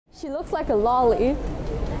She looks like a lolly,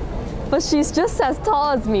 but she's just as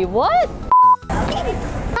tall as me. What?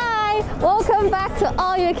 Hi, welcome back to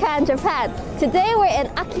All You Can Japan. Today we're in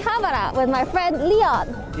Akihabara with my friend Leon.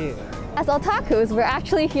 Yeah. As otakus, we're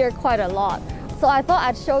actually here quite a lot. So I thought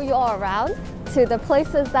I'd show you all around to the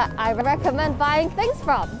places that I recommend buying things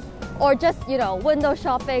from. Or just, you know, window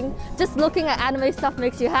shopping. Just looking at anime stuff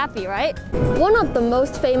makes you happy, right? One of the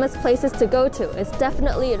most famous places to go to is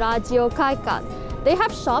definitely Radio Kaikan. They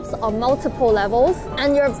have shops on multiple levels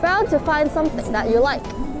and you're bound to find something that you like.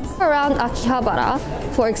 Around Akihabara,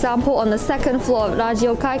 for example, on the second floor of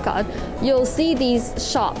Radio Kaikan, you'll see these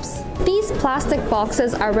shops. These plastic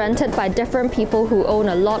boxes are rented by different people who own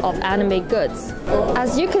a lot of anime goods.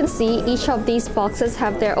 As you can see, each of these boxes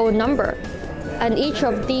have their own number. And each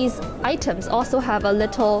of these items also have a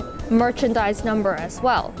little merchandise number as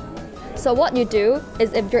well. So what you do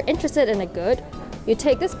is if you're interested in a good, you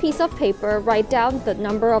take this piece of paper, write down the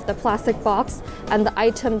number of the plastic box and the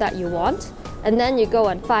item that you want, and then you go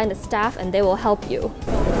and find the staff and they will help you.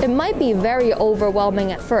 It might be very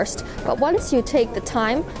overwhelming at first, but once you take the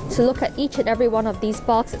time to look at each and every one of these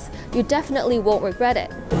boxes, you definitely won't regret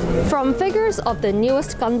it. From figures of the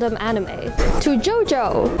newest Gundam anime, to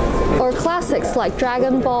JoJo, or classics like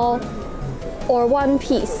Dragon Ball, or One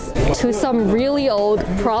Piece, to some really old,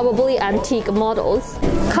 probably antique models,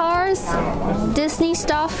 cars, Disney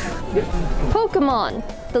stuff, Pokemon.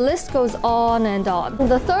 The list goes on and on.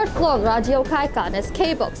 The third floor of Radio Kaikan is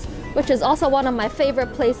K-Books, which is also one of my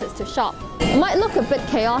favorite places to shop. It might look a bit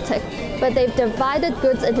chaotic, but they've divided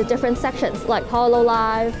goods into different sections like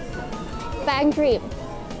Hololive, Bang Dream,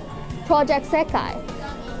 Project Sekai,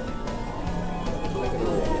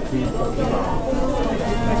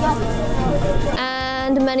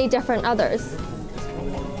 and many different others.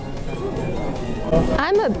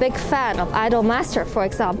 I'm a big fan of Idol Master, for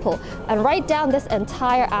example, and right down this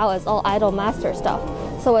entire aisle is all Idol Master stuff.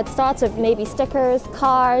 So it starts with maybe stickers,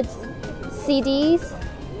 cards, CDs,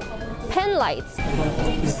 pen lights,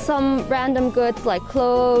 some random goods like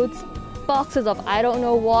clothes, boxes of I don't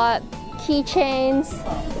know what, keychains,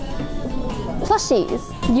 plushies.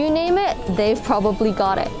 You name it, they've probably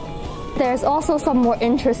got it. There's also some more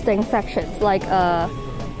interesting sections like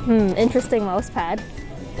interesting mouse pad.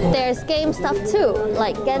 There's game stuff too,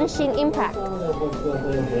 like Genshin Impact.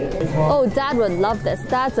 Oh, Dad would love this.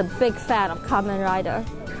 Dad's a big fan of Kamen Rider.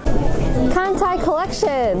 Kantai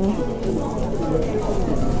Collection.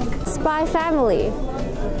 Spy Family.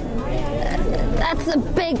 That's a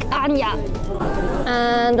big Anya.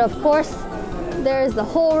 And of course, there's the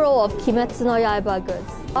whole row of Kimetsu no Yaiba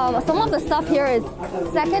goods. Some of the stuff here is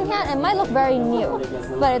secondhand. It might look very new,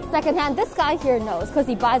 but it's secondhand. This guy here knows because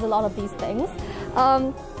he buys a lot of these things.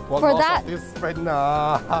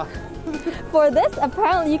 For this,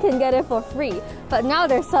 apparently you can get it for free, but now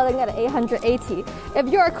they're selling it at 880. If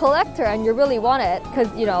you're a collector and you really want it,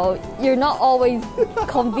 because you know you're not always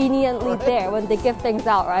conveniently there when they give things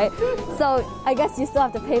out, right? So I guess you still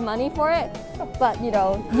have to pay money for it, but you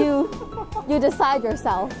know you decide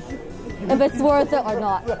yourself if it's worth it or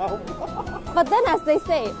not. But then, as they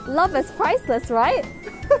say, love is priceless, right?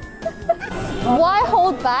 Why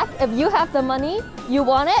hold back if you have the money, you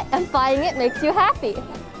want it, and buying it makes you happy?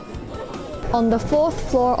 On the fourth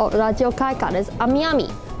floor of Radio Kaikan is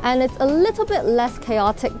Amiami, and it's a little bit less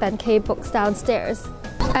chaotic than K-Books downstairs.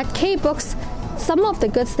 At K-Books, some of the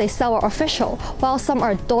goods they sell are official, while some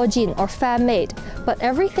are dojin or fan-made, but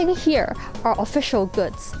everything here are official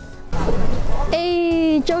goods.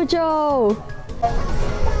 Hey, JoJo!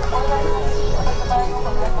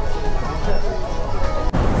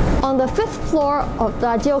 On the fifth floor of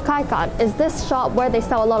Radio Kaikan is this shop where they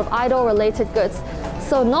sell a lot of idol-related goods.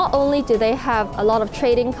 So not only do they have a lot of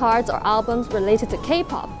trading cards or albums related to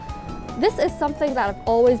K-pop, this is something that I've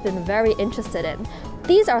always been very interested in.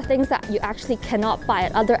 These are things that you actually cannot buy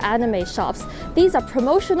at other anime shops. These are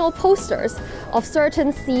promotional posters of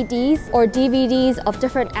certain CDs or DVDs of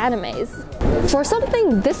different animes. For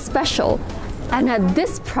something this special and at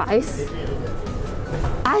this price,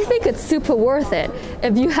 I think it's super worth it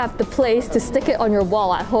if you have the place to stick it on your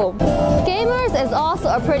wall at home. Gamers is also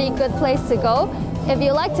a pretty good place to go if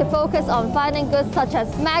you like to focus on finding goods such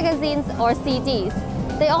as magazines or CDs.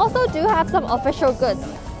 They also do have some official goods,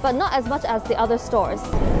 but not as much as the other stores.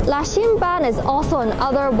 Lashinbang is also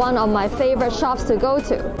another one of my favorite shops to go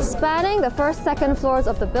to. Spanning the first, second floors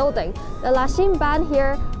of the building, the Lashinbang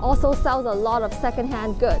here also sells a lot of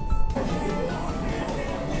secondhand goods.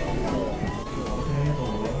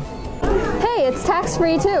 Hey, it's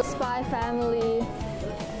tax-free too! Spy Family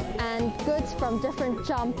and goods from different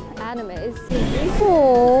Jump animes.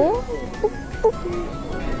 Aww.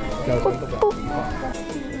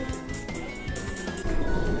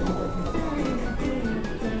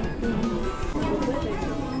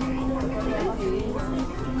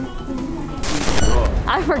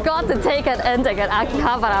 I forgot to take an ending at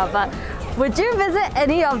Akihabara, but would you visit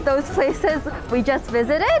any of those places we just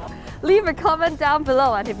visited? Leave a comment down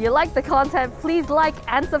below, and if you like the content, please like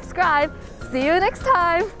and subscribe. See you next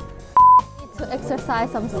time! I need to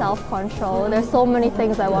exercise some self-control. There's so many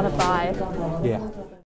things I want to buy. Yeah.